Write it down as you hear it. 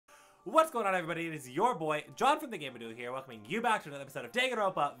What's going on, everybody? It is your boy, John from the GamerDuo here, welcoming you back to another episode of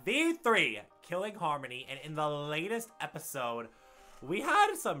Danganronpa V3 Killing Harmony. And in the latest episode, we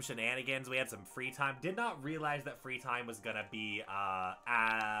had some shenanigans, we had some free time. Did not realize that free time was gonna be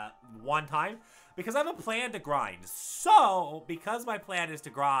one time, because I have a plan to grind. So, because my plan is to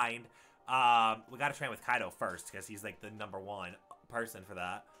grind, we gotta train with Kaido first, because he's like the #1 person for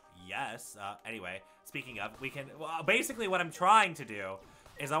that. Yes, anyway, speaking of, we can, well, basically what I'm trying to do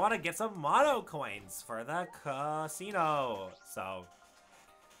is I want to get some mono coins for the casino. So,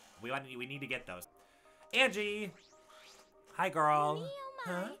 we need to get those. Angie! Hi, girl.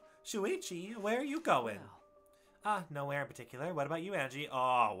 Huh? Shuichi, where are you going? Nowhere in particular. What about you, Angie?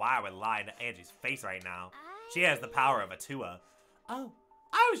 Oh, wow, I would lie to Angie's face right now. She has the power of Atua. Oh,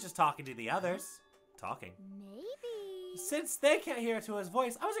 I was just talking to the others. Talking? Maybe. Since they can't hear Atua's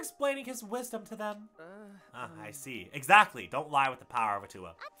voice, I was explaining his wisdom to them. I see. Exactly. Don't lie with the power of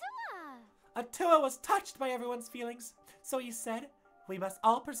Atua. Atua! Atua was touched by everyone's feelings, so he said, we must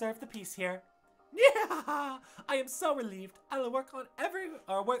all preserve the peace here. Yeah! I am so relieved. I'll work with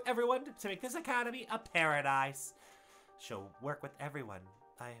everyone to make this academy a paradise. She'll work with everyone.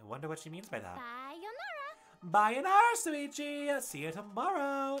 I wonder what she means by that. Sayonara, Shuichi. See you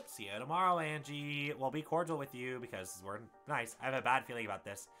tomorrow. See you tomorrow, Angie. We'll be cordial with you because we're nice. I have a bad feeling about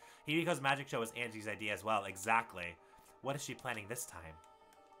this. Hibiko's magic show was Angie's idea as well. Exactly. What is she planning this time?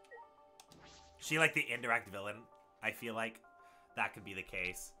 She like the indirect villain. I feel like that could be the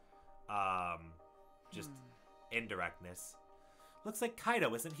case. Just indirectness. Looks like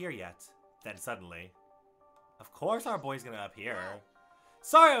Kaido isn't here yet. Then suddenly, of course our boy's gonna appear.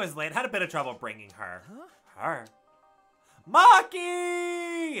 Sorry I was late. Had a bit of trouble bringing her. Her.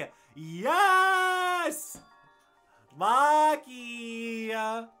 Maki! Yes! Maki!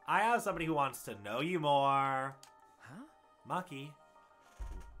 I have somebody who wants to know you more. Huh? Maki?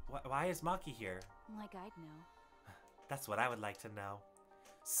 Why is Maki here? Like I'd know. That's what I would like to know.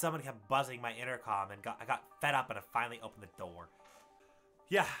 Somebody kept buzzing my intercom and I got fed up and I finally opened the door.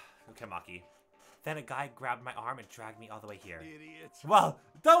 Yeah, okay, Maki. Then a guy grabbed my arm and dragged me all the way here. Idiots. Well,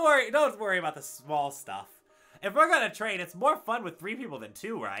 don't worry about the small stuff. If we're gonna train, it's more fun with 3 people than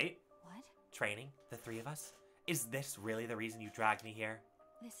 2, right? What? Training? The 3 of us? Is this really the reason you dragged me here?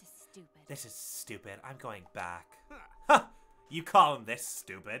 This is stupid. This is stupid. I'm going back. Huh! You call him this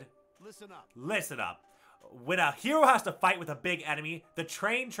stupid? Listen up. Listen up. When a hero has to fight with a big enemy, they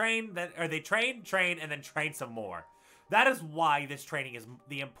train, and then train some more. That is why this training is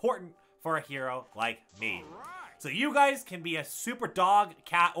important for a hero like me. Right. So you guys can be a super dog,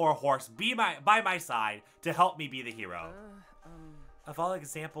 cat, or horse by my side to help me be the hero. Of all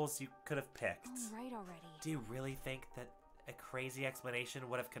examples you could have picked, Right already. do you really think that a crazy explanation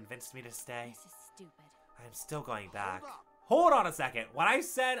would have convinced me to stay? This is stupid. I'm still going back. Hold up. Hold on a second. When I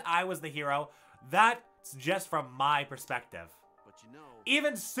said I was the hero, that's just from my perspective. But you know,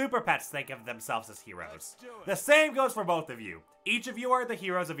 Even super pets think of themselves as heroes. Let's do it. The same goes for both of you. Each of you are the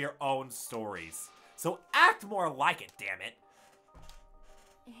heroes of your own stories. So act more like it, damn it.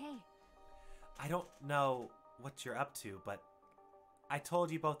 Hey, I don't know what you're up to, but I told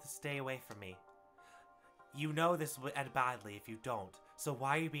you both to stay away from me. You know this would end badly if you don't, so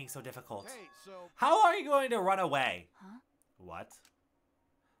why are you being so difficult? hey, so How are you going to run away? huh? What?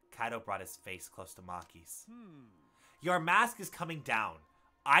 Kaido brought his face close to Maki's. Your mask is coming down.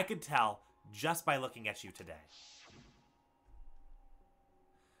 I could tell just by looking at you today.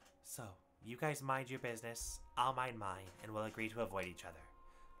 So, you guys mind your business, I'll mind mine, and we'll agree to avoid each other.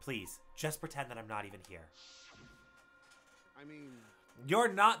 Please, just pretend that I'm not even here. I mean,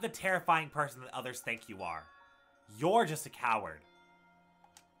 You're not the terrifying person that others think you are. You're just a coward.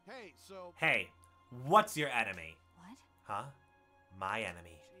 hey, so Hey, what's your enemy? What? Huh? My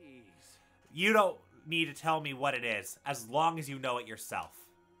enemy. jeez. You don't need to tell me what it is, as long as you know it yourself.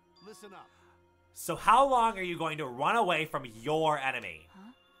 Listen up. So how long are you going to run away from your enemy?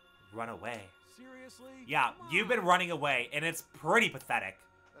 Huh? Run away? Seriously? Yeah, Come you've been on. running away, and it's pretty pathetic.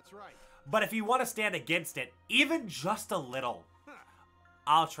 That's right. But if you want to stand against it, even just a little, Huh.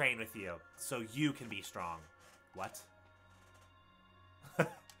 I'll train with you, so you can be strong. What?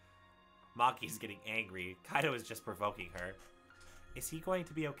 Maki's getting angry. Kaido is just provoking her. Is he going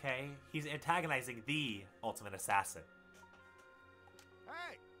to be okay? He's antagonizing the ultimate assassin.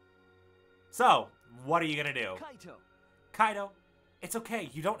 Hey, So, what are you gonna do? Kaito. Kaido, it's okay.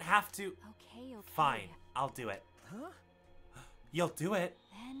 You don't have to. Okay. Fine, I'll do it. Huh? You'll do it.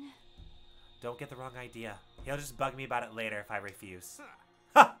 Then, Don't get the wrong idea. He'll just bug me about it later if I refuse. Huh.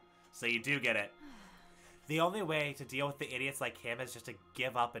 Ha! So you do get it. The only way to deal with the idiots like him is just to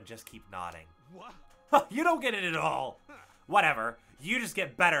give up and just keep nodding. What? Ha! You don't get it at all. Whatever. You just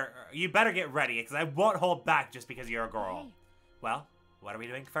get better. You better get ready, because I won't hold back just because you're a girl. Hey. Well, what are we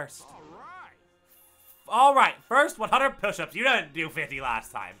doing first? All right. All right, first 100 push-ups. You didn't do 50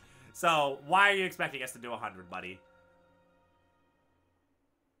 last time. So why are you expecting us to do 100, buddy?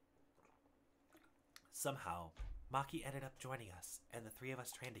 Somehow, Maki ended up joining us, and the three of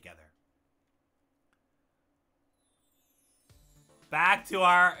us trained together. Back to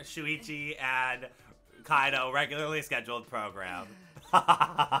our Shuichi and Kaido regularly scheduled program. Not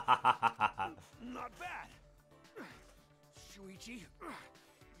bad. Shuichi,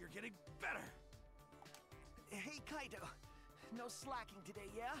 you're getting better. Hey, Kaido. No slacking today,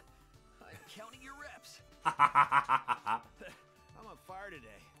 yeah? I'm counting your reps. I'm on fire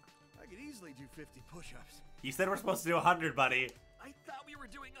today. I could easily do 50 push-ups. You said we're supposed to do 100, buddy. I thought we were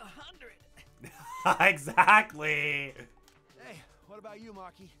doing 100. Exactly. Hey, what about you,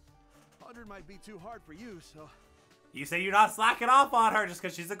 Maki? 100 might be too hard for you, so... You say you're not slacking off on her just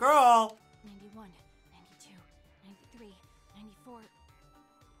because she's a girl. 91, 92, 93, 94.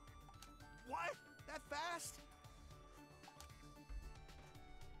 What? That fast?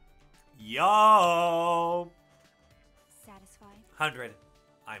 Yo. Satisfied? 100.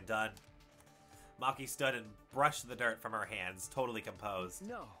 I'm done. Maki stood and brushed the dirt from her hands, totally composed.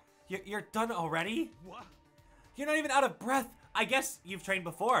 No. You're done already? What? You're not even out of breath. I guess you've trained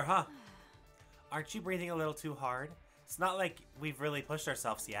before, huh? Aren't you breathing a little too hard? It's not like we've really pushed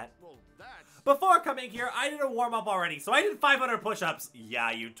ourselves yet. Well, that's... Before coming here, I did a warm-up already, so I did 500 push-ups.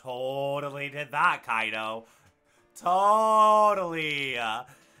 Yeah, you totally did that, Kaido. Totally.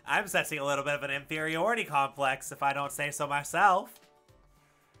 I'm sensing a little bit of an inferiority complex, if I don't say so myself.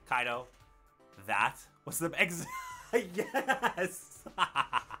 Kaido, that was the... Yes!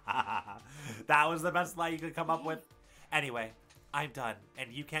 That was the best lie you could come up with. Anyway, I'm done,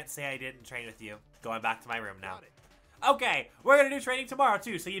 and you can't say I didn't train with you. Going back to my room now. Got it. Okay, we're gonna do training tomorrow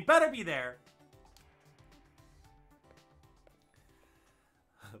too, so you'd better be there.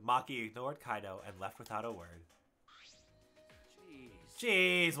 Maki ignored Kaido and left without a word.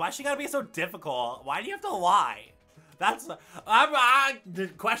 Jeez, why she gotta be so difficult? Why do you have to lie? That's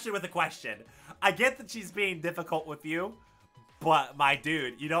question with a question. I get that she's being difficult with you, but my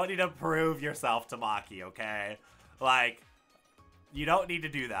dude, you don't need to prove yourself to Maki, okay? Like, you don't need to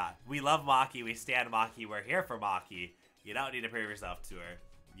do that. We love Maki, we stand Maki, we're here for Maki. You don't need to prove yourself to her.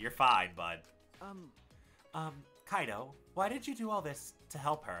 You're fine, bud. Kaido, why did you do all this to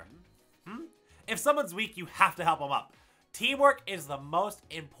help her? If someone's weak, you have to help them up. Teamwork is the most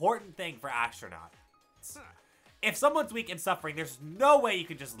important thing for astronauts. If someone's weak and suffering, there's no way you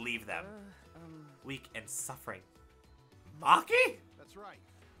can just leave them. Weak and suffering. Maki? That's right.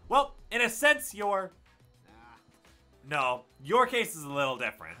 Well, in a sense, you're... No, your case is a little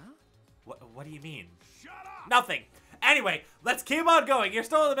different. What do you mean? Shut up! Nothing. Anyway, let's keep on going. You're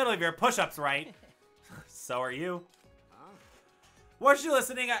still in the middle of your push-ups, right? So are you. Weren't you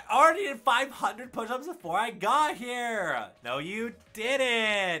listening? I already did 500 push-ups before I got here. No, you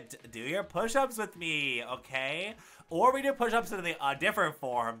didn't. Do your push-ups with me, okay? Or we do push-ups in a different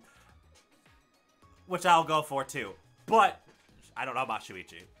form, which I'll go for too. But I don't know about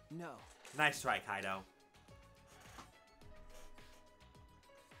Shuichi. No. Nice try, Kaido.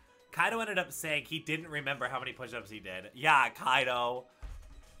 Kaido ended up saying he didn't remember how many push-ups he did. Yeah, Kaido.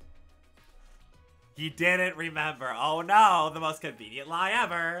 He didn't remember. Oh no, the most convenient lie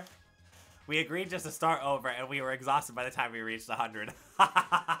ever. We agreed just to start over and we were exhausted by the time we reached 100.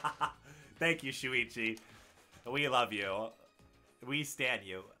 Thank you, Shuichi. We love you. We stand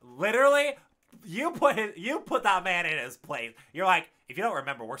you. Literally, you put that man in his place. You're like, if you don't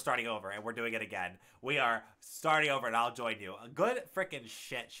remember, we're starting over and we're doing it again. We are starting over and I'll join you. Good freaking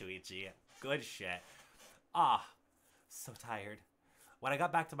shit, Shuichi. Good shit. Ah, so tired. When I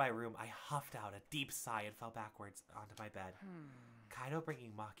got back to my room, I huffed out a deep sigh and fell backwards onto my bed. Kaido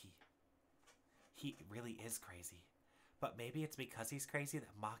bringing Maki. He really is crazy. But maybe it's because he's crazy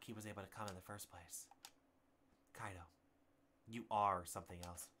that Maki was able to come in the first place. Kaido, you are something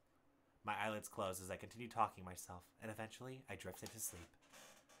else. My eyelids closed as I continued talking myself, and eventually I drifted to sleep.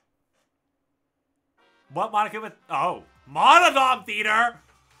 What Monica with? Oh, Monodom Theater!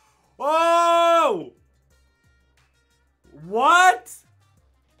 Oh! What? ...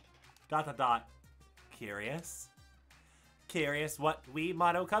 Curious? Curious what we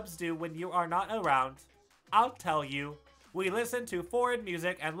Mono Cubs do when you are not around. I'll tell you. We listen to foreign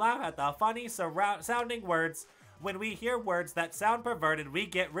music and laugh at the funny sounding words. When we hear words that sound perverted, we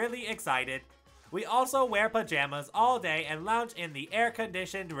get really excited. We also wear pajamas all day and lounge in the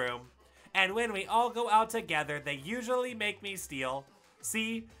air-conditioned room. And when we all go out together, they usually make me steal.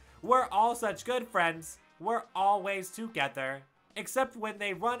 See, we're all such good friends. We're always together. Except when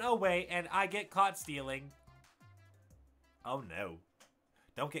they run away and I get caught stealing. Oh no.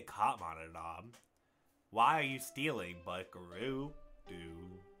 Don't get caught, Monodom. Why are you stealing, Buckaroo?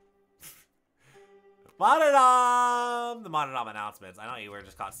 Monodom! The Monodom announcements. I know you were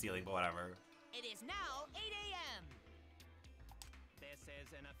just caught stealing, but whatever. It is now 8 a.m. This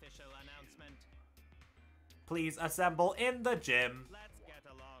is an official announcement. Please assemble in the gym. Let's get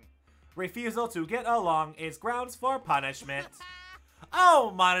along. Refusal to get along is grounds for punishment.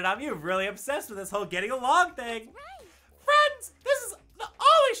 Oh, Monodom, you're really obsessed with this whole getting along thing. Right. Friends, this is the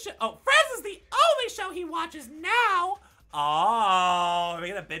only show. Oh, Friends is the only show he watches now. Oh, are we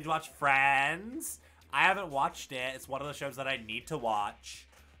gonna binge watch Friends? I haven't watched it. It's one of the shows that I need to watch.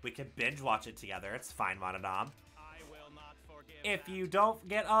 We can binge watch it together. It's fine, Monodom. I will not forgive If that. you don't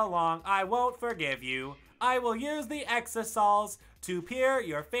get along, I won't forgive you. I will use the exosols to peer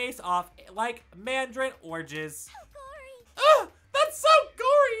your face off like mandarin oranges. So gory. Ugh, that's so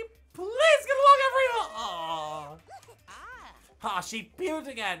gory. Please get along, everyone. Oh. Ah, she puked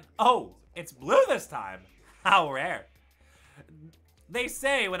again. Oh, it's blue this time. How rare. They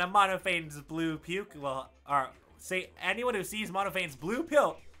say when a monophane's blue puke, well, or say anyone who sees monophane's blue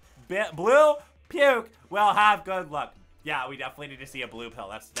puke will have good luck. Yeah, we definitely need to see a blue pill.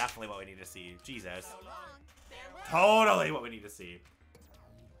 That's definitely what we need to see. Jesus. So long. Farewell. Totally what we need to see.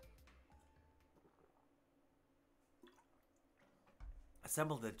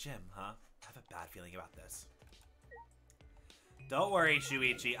 Assemble the gym, huh? I have a bad feeling about this. Don't worry,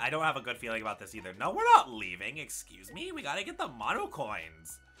 Shuichi. I don't have a good feeling about this either. No, we're not leaving. Excuse me. We gotta get the mono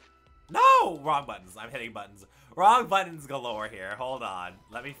coins. No! Wrong buttons. I'm hitting buttons. Wrong buttons galore here. Hold on.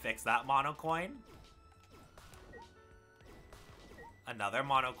 Let me fix that mono coin. Another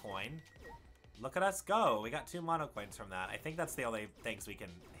mono coin. Look at us go. We got 2 mono coins from that. I think that's the only things we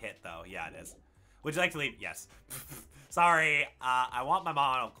can hit, though. Yeah, it is. Would you like to leave? Yes. Sorry. I want my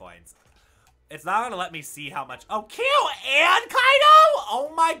mono coins. It's not gonna let me see how much. Oh, Kyo and Kaido!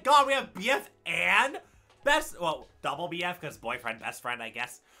 Oh my god, we have BF and best. Well, double BF because boyfriend, best friend, I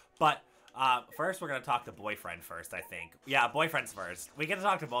guess. But first, we're gonna talk to boyfriend first, I think. Yeah, boyfriend's first. We get to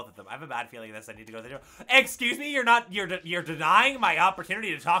talk to both of them. I have a bad feeling this. I need to go to the gym. Excuse me, you're denying my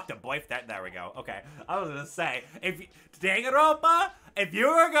opportunity to talk to boyfriend. There we go. Okay, I was gonna say Danganronpa, if you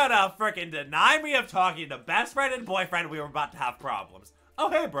were gonna freaking deny me of talking to best friend and boyfriend, we were about to have problems. Oh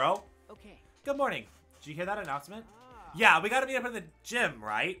hey, bro. Okay. Good morning. Did you hear that announcement? Yeah, we gotta meet up in the gym,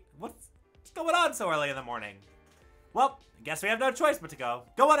 right? What's going on so early in the morning? Well, I guess we have no choice but to go.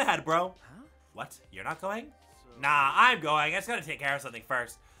 Go on ahead, bro. Huh? What? You're not going? Nah, I'm going. I just gotta take care of something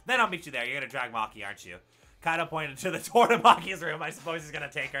first. Then I'll meet you there. You're gonna drag Maki, aren't you? Kind of pointed to the door to Maki's room. I suppose he's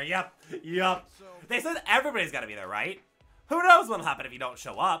gonna take her. Yep. They said everybody's gotta be there, right? Who knows what'll happen if you don't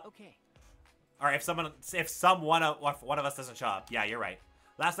show up? Okay. Or if one of us doesn't show up. Yeah, you're right.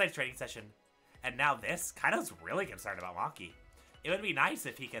 Last night's training session. And now this? Kaido's really concerned about Maki. It would be nice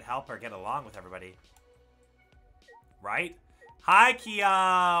if he could help her get along with everybody. Right? Hi,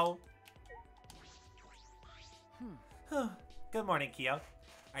 Kyo! Good morning, Kyo.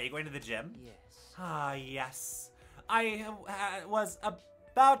 Are you going to the gym? Yes. Ah, yes. I was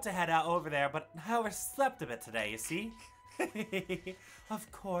about to head out over there, but I overslept a bit today, you see?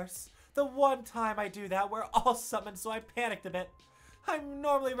 Of course. The one time I do that, we're all summoned, so I panicked a bit. I'm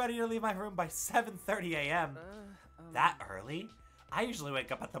normally ready to leave my room by 7:30 a.m. That early? I usually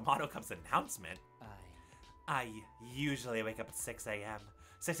wake up at the Mono Cup's announcement. I usually wake up at 6 a.m.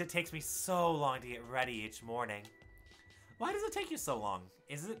 since it takes me so long to get ready each morning. Why does it take you so long?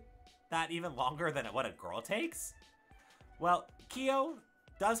 Is it that even longer than what a girl takes? Well, Kyo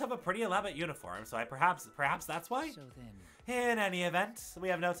does have a pretty elaborate uniform, so perhaps that's why? So then... In any event, we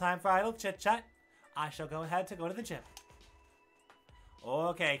have no time for idle chit-chat. I shall go ahead to go to the gym.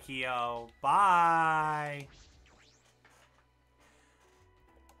 Okay, Kyo. Bye.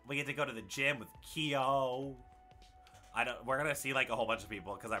 We get to go to the gym with Kyo. We're gonna see like a whole bunch of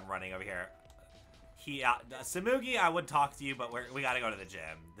people because I'm running over here. Samugi, I would talk to you, but we gotta go to the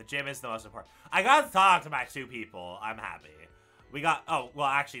gym. The gym is the most important. I gotta talk to my 2 people. I'm happy. Oh, well,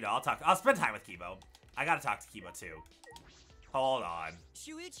 actually, no, I'll spend time with Kibo. I gotta talk to Kibo too. Hold on.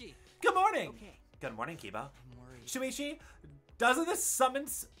 Shuichi! Good morning. Okay. Good morning, Kibo. I'm worried. Shuichi, doesn't this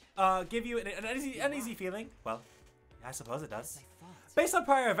summons give you an easy feeling? Well, I suppose it does. I thought. Based on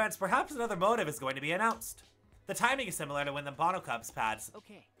prior events, perhaps another motive is going to be announced. The timing is similar to when the Mono Cubs pads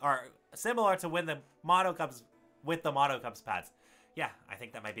Okay. are similar to when the Mono Cubs with the Mono Cubs pads. Yeah, I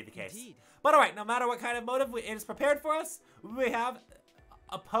think that might be the case. Indeed. But alright, no matter what kind of motive it is prepared for us, we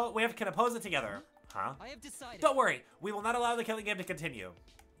can oppose it together. Huh? I have decided. Don't worry, we will not allow the killing game to continue.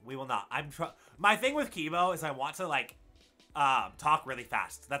 We will not. My thing with Kibo is I want to like talk really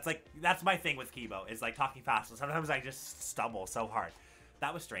fast. That's my thing with Kibo is like talking fast. And sometimes I just stumble so hard.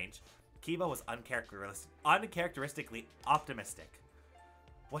 That was strange. Kibo was uncharacteristically optimistic.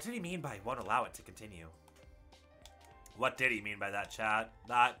 What did he mean by won't allow it to continue? What did he mean by that, chat?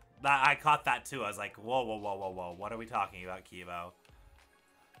 That I caught that too. I was like, whoa, whoa, whoa, whoa, whoa. What are we talking about, Kibo?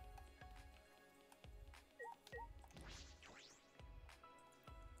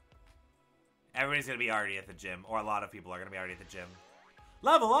 Everybody's gonna be already at the gym, or a lot of people are gonna be already at the gym.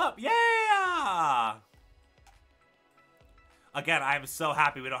 Level up! Yeah! Again, I'm so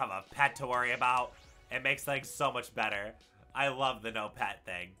happy we don't have a pet to worry about. It makes things so much better. I love the no pet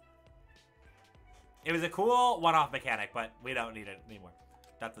thing. It was a cool one-off mechanic, but we don't need it anymore.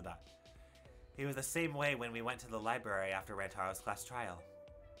 That's a dot. It was the same way when we went to the library after Rantaro's class trial.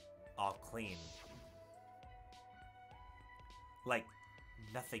 All clean. Like,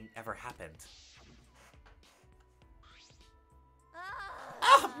 nothing ever happened.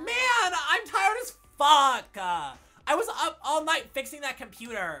 Oh, man! I'm tired as fuck! I was up all night fixing that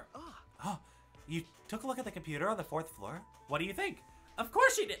computer. Oh, you took a look at the computer on the 4th floor? What do you think? Of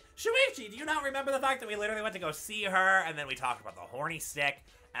course she did. Shuichi, do you not remember the fact that we literally went to go see her, and then we talked about the horny stick,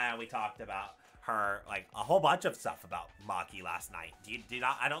 and we talked about her, like, a whole bunch of stuff about Maki last night. Do you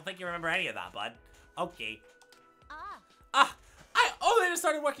not? I don't think you remember any of that, bud. Okay. I only just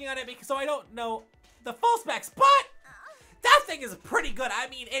started working on it because so I don't know the full specs, but that thing is pretty good. I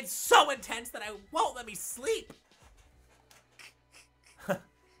mean, it's so intense that I won't let me sleep.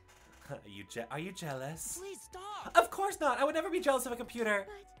 Are you jealous? Please stop. Of course not. I would never be jealous of a computer.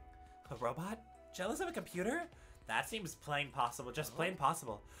 But... A robot? Jealous of a computer? That seems plain possible. Just plain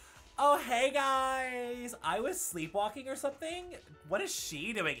possible. Oh, hey guys. I was sleepwalking or something? What is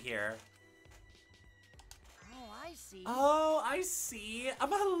she doing here? Oh, I see. Oh, I see.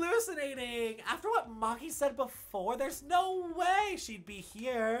 I'm hallucinating. After what Maki said before, there's no way she'd be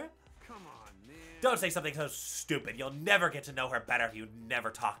here. Come on, man. Don't say something so stupid. You'll never get to know her better if you never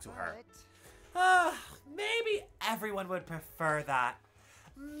talk to her. Maybe everyone would prefer that.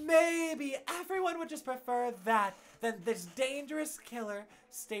 Maybe everyone would just prefer that. Then this dangerous killer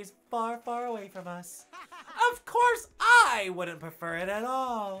stays far, far away from us. Of course, I wouldn't prefer it at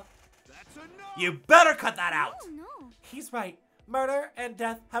all. That's enough. You better cut that out. Oh, no. He's right. Murder and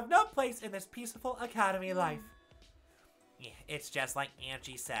death have no place in this peaceful academy life. Yeah, it's just like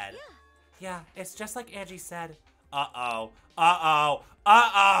Angie said. Yeah, it's just like Angie said. Uh-oh. Uh-oh.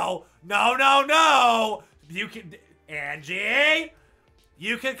 Uh-oh. No, no, no. You can... Angie?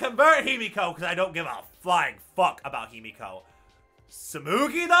 You can convert Himiko, because I don't give a flying fuck about Himiko.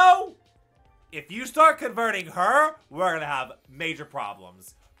 Samugi, though? If you start converting her, we're going to have major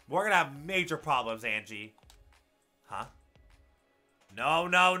problems. We're going to have major problems, Angie. Huh? No,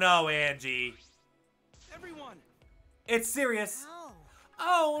 no, no, Angie. Everyone. It's serious. Ow.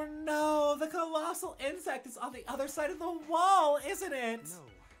 Oh no, the colossal insect is on the other side of the wall, isn't it?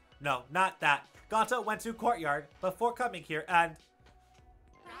 No, not that. Gato went to courtyard before coming here and...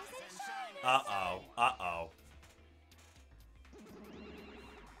 Uh-oh, uh-oh.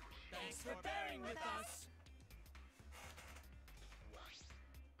 Thanks for bearing with us.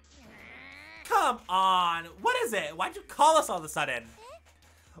 Come on, what is it? Why'd you call us all of a sudden?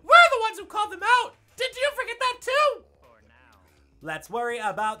 We're the ones who called them out! Did you forget that too? For now. Let's worry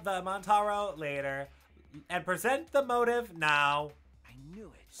about the Montaro later and present the motive now. I knew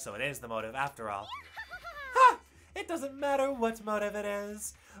it. So it is the motive after all. Ha! It doesn't matter what motive it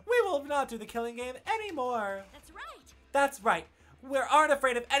is. We will not do the killing game anymore. That's right. That's right. We aren't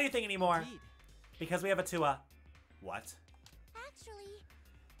afraid of anything anymore. Indeed. Because we have Atua. What? Actually,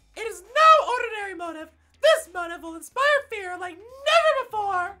 It is no ordinary motive. This motive will inspire fear like never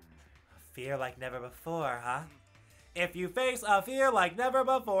before. Fear like never before, huh? If you face a fear like never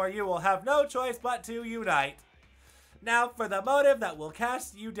before, you will have no choice but to unite. Now for the motive that will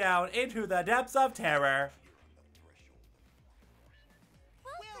cast you down into the depths of terror.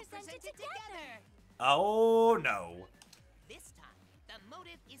 we'll present it together. Oh no. This time, the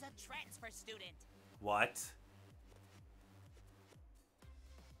motive is a transfer student. What?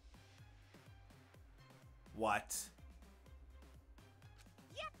 What?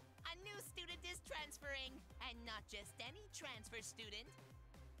 Yep, a new student is transferring. And not just any transfer student.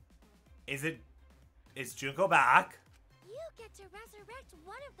 Is Junko back? You get to resurrect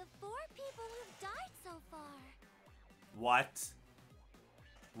one of the 4 people who've died so far. What?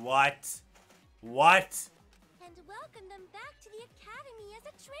 What? What? And welcome them back to the academy as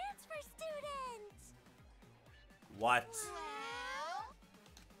a transfer student. What? Well...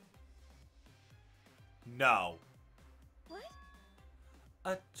 No. What?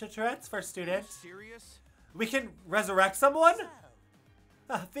 To transfer student. Serious? We can resurrect someone?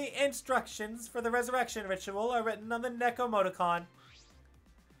 The instructions for the resurrection ritual are written on the Nekomoticon.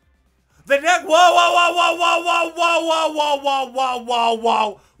 The neck. Whoa, whoa, whoa, whoa, whoa, whoa, whoa, whoa, whoa,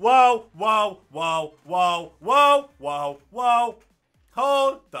 whoa, whoa, whoa, whoa, whoa, whoa, whoa, whoa.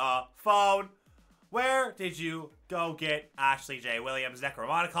 Hold the phone. Where did you go get Ashley J. Williams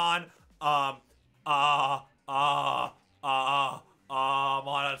Necromonicon?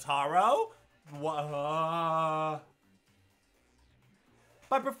 Monotaro?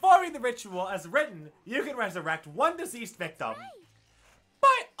 By performing the ritual as written, you can resurrect one deceased victim.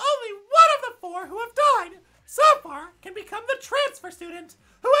 By only one of the 4 who have died so far can become the transfer student.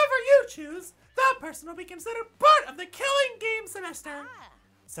 Whoever you choose, that person will be considered part of the killing game semester.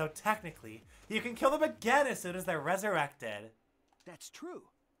 So technically, you can kill them again as soon as they're resurrected. That's true.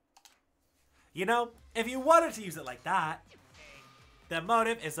 You know, if you wanted to use it like that, the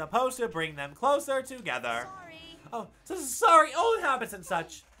motive is supposed to bring them closer together. Sorry. Oh, so sorry, old habits and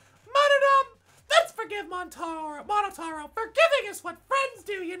such. Monodum, let's forgive Monotaro for giving us what friends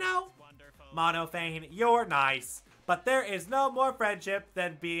do, you know. Wonderful. Monofane, you're nice. But there is no more friendship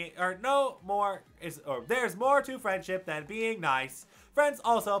than being, there's more to friendship than being nice. Friends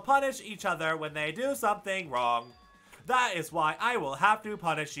also punish each other when they do something wrong. That is why I will have to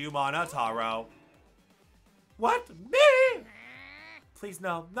punish you, Monotaro. What? Me? Please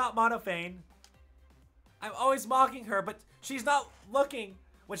no, not Monofane. I'm always mocking her, but she's not looking.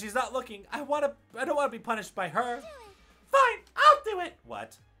 When she's not looking, I don't want to be punished by her. Fine, I'll do it.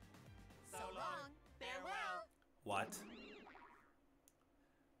 What? So long. Farewell. What?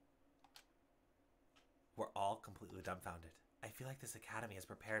 We're all completely dumbfounded. I feel like this academy has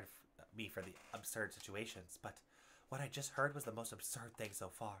prepared me for the absurd situations, but what I just heard was the most absurd thing so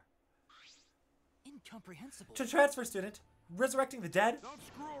far. Incomprehensible. To transfer student, resurrecting the dead? Don't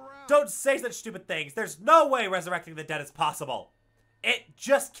screw around. Don't say such stupid things. There's no way resurrecting the dead is possible. It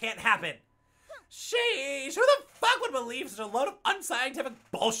just can't happen. Sheesh, who the fuck would believe such a load of unscientific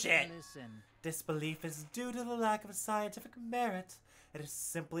bullshit? Listen. Disbelief is due to the lack of scientific merit. It is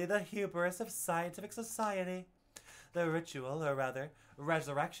simply the hubris of scientific society. The ritual, or rather,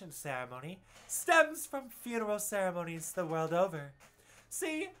 resurrection ceremony, stems from funeral ceremonies the world over.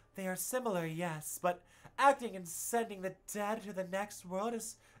 See, they are similar, yes, but acting and sending the dead to the next world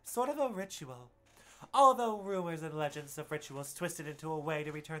is sort of a ritual. Although rumors and legends of rituals twisted into a way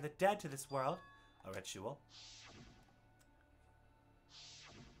to return the dead to this world, a ritual.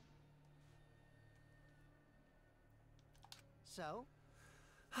 So?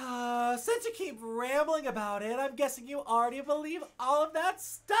 Since you keep rambling about it, I'm guessing you already believe all of that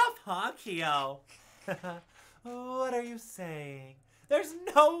stuff, huh, Kyo? What are you saying? There's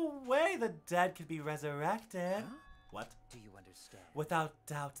no way the dead can be resurrected. Huh? What? Do you understand? Without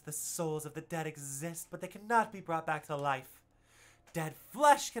doubt, the souls of the dead exist, but they cannot be brought back to life. Dead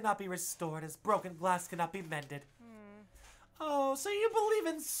flesh cannot be restored as broken glass cannot be mended. Oh, so you believe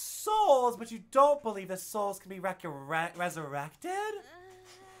in souls, but you don't believe the souls can be resurrected?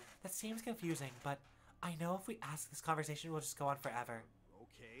 That seems confusing, but I know if we ask, this conversation will just go on forever.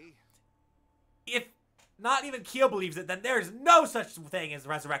 Okay. If not even Kyo believes it, then there's no such thing as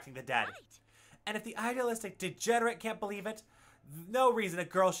resurrecting the dead. Right. And if the idealistic degenerate can't believe it, no reason a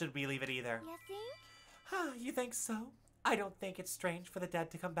girl should believe it either. You think? Huh, you think so? I don't think it's strange for the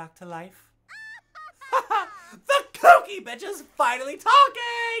dead to come back to life. The kooky bitch is finally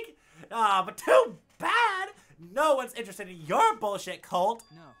talking! But too bad! No one's interested in your bullshit cult.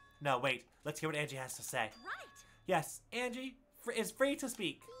 No. No, wait. Let's hear what Angie has to say. Right. Yes, Angie is free to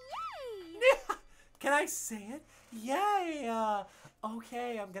speak. Yay! Can I say it? Yay!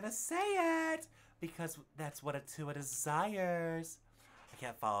 Okay, I'm gonna say it. Because that's what Atua desires. I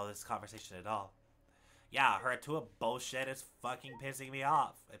can't follow this conversation at all. Yeah, her Atua bullshit is fucking pissing me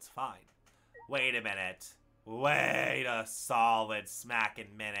off. It's fine. Wait a minute. Wait a solid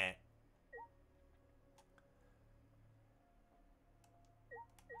smacking minute.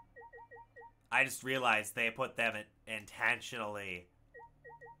 I just realized they put them intentionally.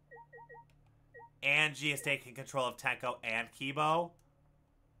 Angie is taking control of Tenko and Kibo.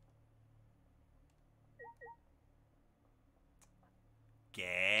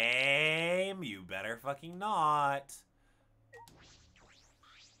 Game, you better fucking not.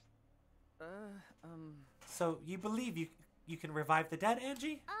 So you believe you can revive the dead,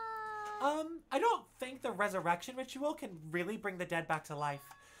 Angie? I don't think the resurrection ritual can really bring the dead back to life.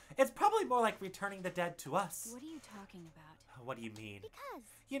 It's probably more like returning the dead to us. What are you talking about? What do you mean? Because.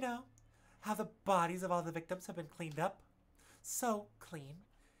 You know, how the bodies of all the victims have been cleaned up. So clean.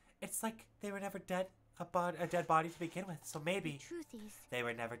 It's like they were never dead a dead body to begin with, so maybe The truth is, they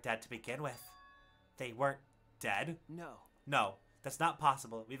were never dead to begin with. They weren't dead? No. No, that's not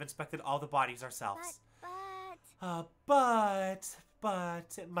possible. We've inspected all the bodies ourselves. but...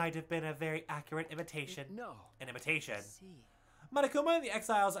 But it might have been a very accurate imitation. No. An imitation. See. Monokuma and the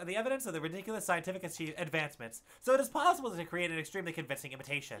exiles are the evidence of the ridiculous scientific advancements, so it is possible to create an extremely convincing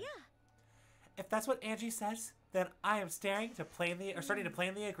imitation. Yeah. If that's what Angie says, then I am starting to plainly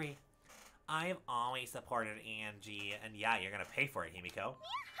agree. I have always supported Angie, and yeah, you're gonna pay for it, Himiko.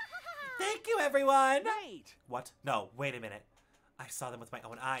 Thank you, everyone! Wait. What? No, wait a minute. I saw them with my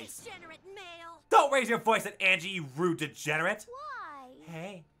own eyes. Degenerate male. Don't raise your voice at Angie, you rude degenerate! Why?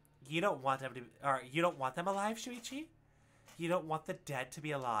 Hey, you don't want them you don't want them alive, Shuichi? You don't want the dead to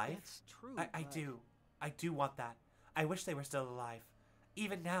be alive? That's true. I but- do. I do want that. I wish they were still alive.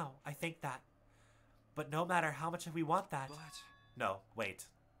 Even now, I think that. But no matter how much we want that... But No, wait.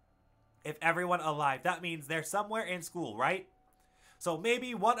 If everyone alive, that means they're somewhere in school, right? So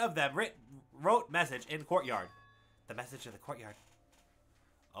maybe one of them wrote message in courtyard. The message in the courtyard.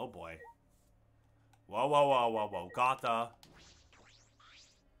 Oh boy. Whoa, whoa, whoa, whoa, whoa. Gonta.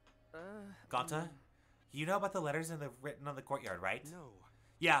 Gonta? You know about the letters written on the courtyard, right? no.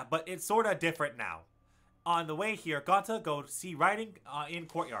 Yeah, but it's sort of different now. On the way here, Gonta, go see writing in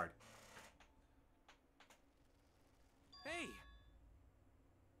courtyard. Hey.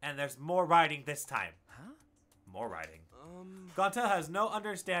 And there's more writing this time. Huh? More writing. Gonta has no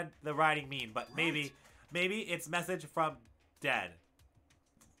understand the writing mean, but maybe it's message from dead.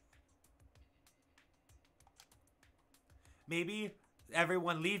 Maybe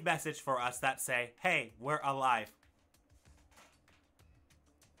everyone leave message for us that say, hey, we're alive.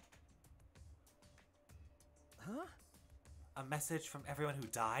 Huh? A message from everyone who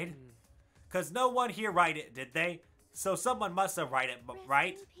died? Because no one here write it, did they? So someone must have write it,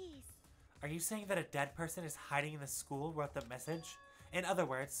 right? Rest in peace. Are you saying that a dead person is hiding in the school wrote the message? In other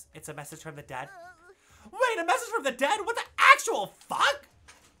words, it's a message from the dead? Wait, a message from the dead? What the actual fuck?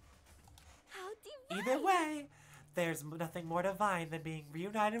 How divine. Either way, there's nothing more divine than being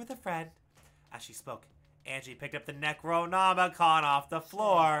reunited with a friend. As she spoke, Angie picked up the Necronomicon off the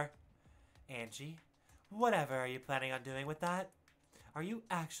floor. Angie, whatever are you planning on doing with that? Are you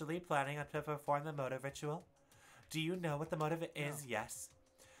actually planning on to perform the motive ritual? Do you know what the motive is? Yes.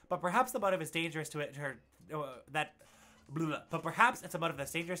 But perhaps the motive is dangerous to it. But perhaps it's a motive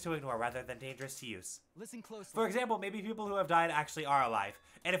that's dangerous to ignore rather than dangerous to use. Listen closely. For example, maybe people who have died actually are alive.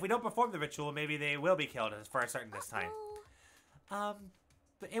 And if we don't perform the ritual, maybe they will be killed for a certain this time. Oh,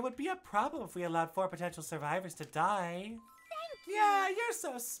 But it would be a problem if we allowed 4 potential survivors to die. thank you. Yeah, you're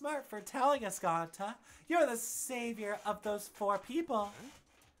so smart for telling us, Gonta. You're the savior of those 4 people.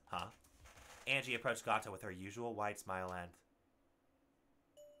 Huh? Angie approached Gonta with her usual wide smile and...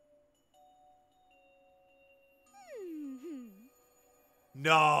 Mhm.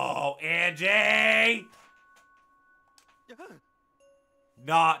 No, Angie!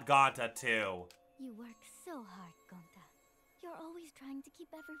 Not Gonta too. You work so hard, Gonta. You're always trying to keep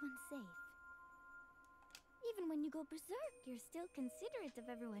everyone safe. Even when you go berserk, you're still considerate of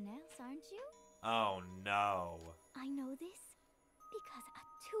everyone else, aren't you? Oh no. I know this because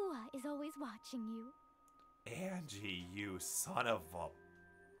Atua is always watching you. Angie, you son of a...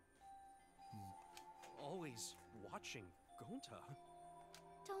 Always watching Gonta.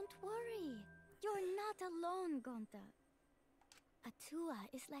 Don't worry. You're not alone, Gonta. Atua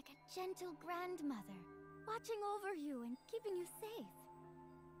is like a gentle grandmother, watching over you and keeping you safe.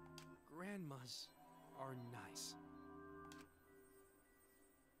 Grandmas are nice.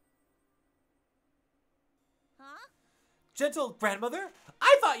 Huh? Gentle grandmother?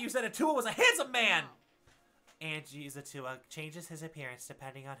 I thought you said Atua was a handsome man! Angie's Atua changes his appearance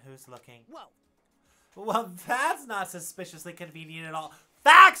depending on who's looking. Whoa. Well, that's not suspiciously convenient at all.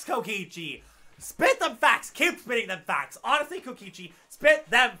 Facts, Kokichi! Spit them facts! Keep spitting them facts! Honestly, Kokichi, spit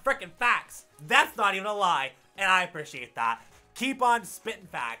them frickin' facts! That's not even a lie, and I appreciate that. Keep on spitting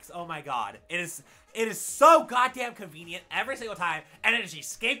facts. Oh my god. It is so goddamn convenient every single time, and then she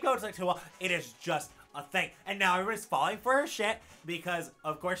scapegoats like Tua. It is just a thing. And now everybody's falling for her shit, because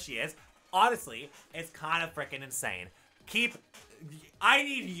of course she is. Honestly, it's kind of frickin' insane. I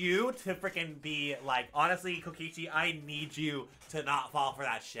need you to frickin' be like, honestly, Kokichi, I need you to not fall for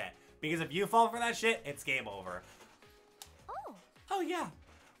that shit. Because if you fall for that shit, it's game over. Oh, Oh yeah.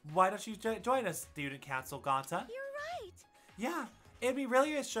 Why don't you join us, Student Council, Gonta? you're right. Yeah, it'd be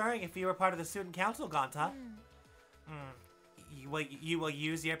really reassuring if you were part of the Student Council, Gonta. You will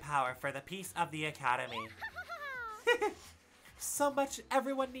use your power for the peace of the Academy. So much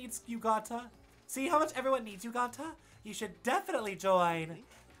everyone needs you, Gonta. See how much everyone needs you, Gonta? You should definitely join.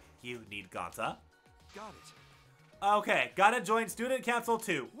 You need Gonta. Got it. Okay, gotta join Student Council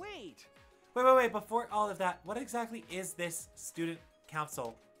 2. Wait! Wait, before all of that, what exactly is this Student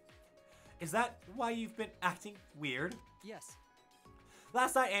Council? Is that why you've been acting weird? Yes.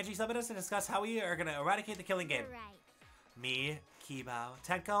 Last night, Angie summoned us to discuss how we are gonna eradicate the killing game. Right. Me, Kibao,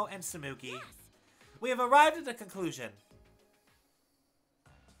 Tenko, and Samuki. Yes. We have arrived at a conclusion.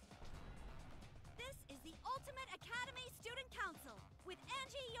 This is the Ultimate Academy Student Council with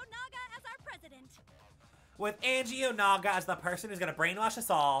Angie Yonaga as our president. With Angie Yonaga as the person who's gonna brainwash us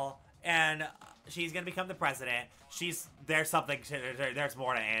all, and she's gonna become the president. There's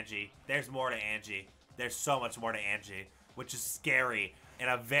more to Angie. There's more to Angie. There's so much more to Angie, which is scary in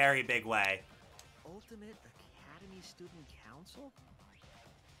a very big way. Ultimate Academy Student Council?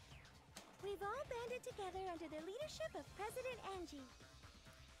 We've all banded together under the leadership of President Angie.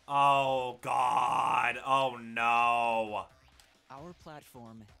 Oh, God. Oh, no. Our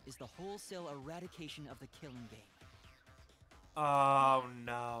platform is the wholesale eradication of the killing game. Oh,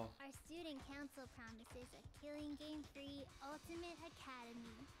 no. Our student council promises a killing game-free Ultimate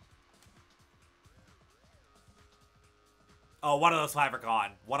Academy. Oh, one of those 5 are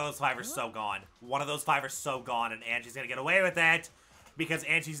gone. One of those 5 are so gone. One of those 5 are so gone, and Angie's gonna get away with it because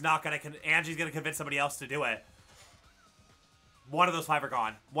Angie's gonna convince somebody else to do it. One of those 5 are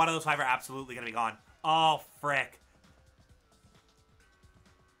gone. One of those 5 are absolutely gonna be gone. Oh, frick.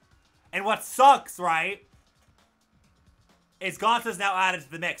 And what sucks, right, is Gonta's now added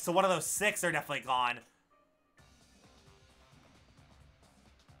to the mix, so one of those 6 are definitely gone.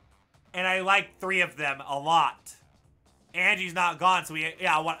 And I like 3 of them a lot. Angie's not gone, so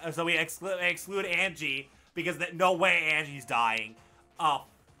we exclude Angie because no way Angie's dying. Oh,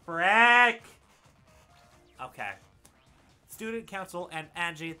 frick. Okay. Student Council and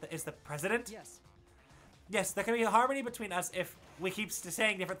Angie is the president? Yes. Yes, there can be a harmony between us if we keep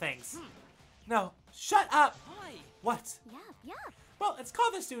saying different things. No, shut up. Why? What? Yeah. Well, it's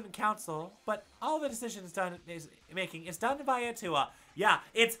called the Student Council, but all the decisions making is done by Atua. Yeah,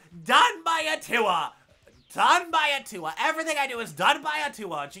 it's done by Atua. Done by Atua. Everything I do is done by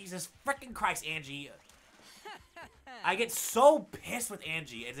Atua. Jesus freaking Christ, Angie. I get so pissed with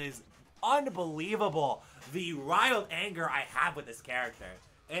Angie. It is unbelievable the riled anger I have with this character.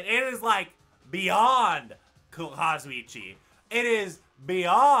 And it is like beyond Kazuichi. It is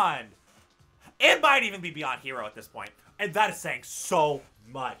beyond. It might even be beyond Hero at this point. And that is saying so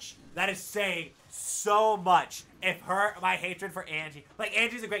much. That is saying so much. If my hatred for Angie, like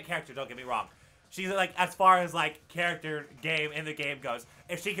Angie's a great character, don't get me wrong. She's like, as far as like character game in the game goes,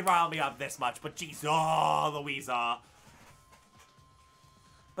 if she can rile me up this much, but jeez, oh, Louisa.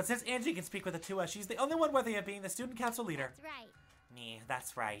 But since Angie can speak with Atua, she's the only one worthy of being the student council leader. That's right. Nee,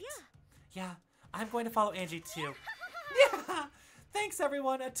 that's right. Yeah. Yeah, I'm going to follow Angie too. Yeah, thanks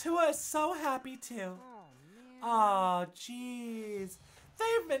everyone. Atua is so happy too. Oh, jeez.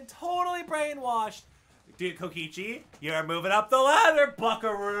 They've been totally brainwashed. Dude, Kokichi, you're moving up the ladder,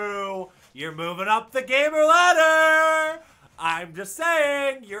 buckaroo. You're moving up the gamer ladder. I'm just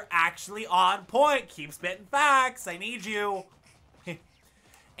saying, you're actually on point. Keep spitting facts. I need you.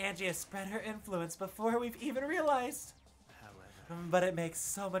 Angie has spread her influence before we've even realized. However, But it makes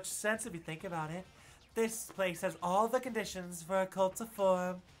so much sense if you think about it. This place has all the conditions for a cult to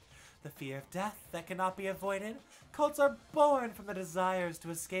form. The fear of death that cannot be avoided. Cults are born from the desires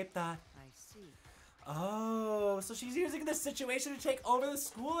to escape that. I see. Oh, so she's using this situation to take over the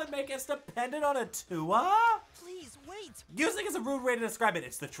school and make us dependent on Atua? Please, wait! Using is a rude way to describe it.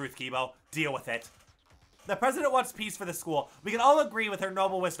 It's the truth, Kibo. Deal with it. The president wants peace for the school. We can all agree with her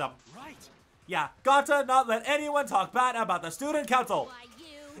noble wisdom. Right. Yeah, Gata not let anyone talk bad about the student council. Why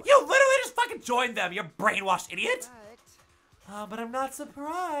you? You literally just fucking joined them, you brainwashed idiot. But... But I'm not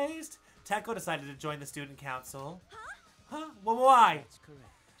surprised. Tenko decided to join the student council. Huh? Well, why? That's correct.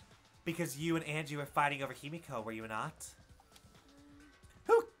 Because you and Angie were fighting over Himiko, were you not?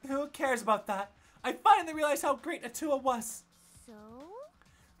 Who cares about that? I finally realized how great Atua was. So?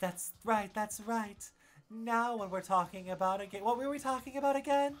 That's right, that's right. Now when we're talking about again, what were we talking about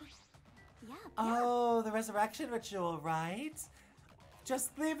again? Yeah. Oh, the resurrection ritual, right?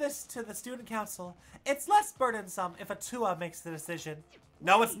 Just leave this to the student council. It's less burdensome if Atua makes the decision.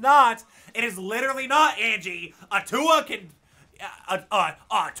 No, it's not. It is literally not, Angie. Atua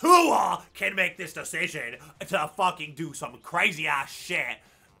can make this decision to fucking do some crazy ass shit,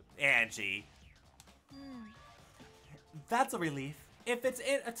 Angie. That's a relief. If it's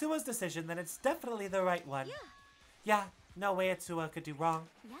Atua's decision, then it's definitely the right one. Yeah. Yeah, no way Atua could do wrong.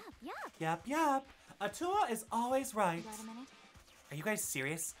 Yup. Yep. Atua is always right. Wait a minute. Are you guys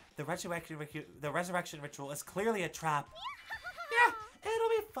serious? The resurrection ritual is clearly a trap. Yeah, it'll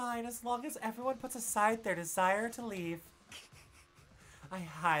be fine as long as everyone puts aside their desire to leave. I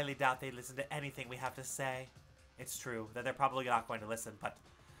highly doubt they listen to anything we have to say. It's true that they're probably not going to listen, but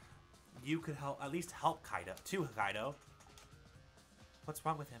you could help, at least help Kaido. What's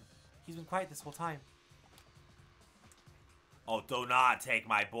wrong with him? He's been quiet this whole time. Oh, do not take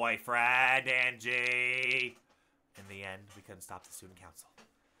my boyfriend, Angie. In the end, we couldn't stop the student council.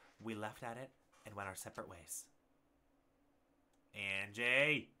 We left at it and went our separate ways.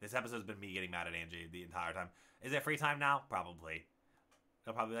 Angie! This episode's been me getting mad at Angie the entire time. Is it free time now? Probably.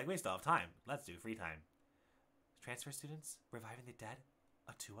 They'll probably be like, we still have time. Let's do free time. Transfer students? Reviving the dead?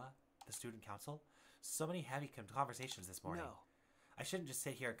 Atua? The student council? So many heavy conversations this morning. No. I shouldn't just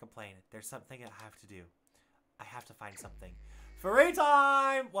sit here and complain. There's something I have to do. I have to find something. Free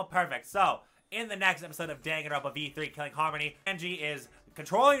time! Well, perfect. So, in the next episode of Danganronpa V3 Killing Harmony, Angie is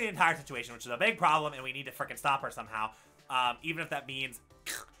controlling the entire situation, which is a big problem, and we need to freaking stop her somehow. Even if that means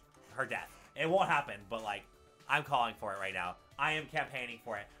her death. It won't happen, but like, I'm calling for it right now. I am campaigning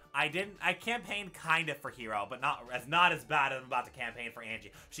for it. I campaigned kind of for Hero, but not as bad as I'm about to campaign for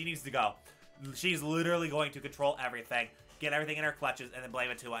Angie. She needs to go. She's literally going to control everything, get everything in her clutches, and then blame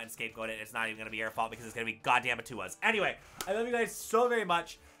Atua and scapegoat it. It's not even going to be her fault because it's going to be goddamn Atua's. Anyway, I love you guys so very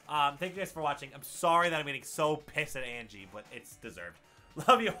much. Thank you guys for watching. I'm sorry that I'm getting so pissed at Angie, but it's deserved.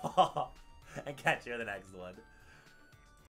 Love you all, and catch you in the next one.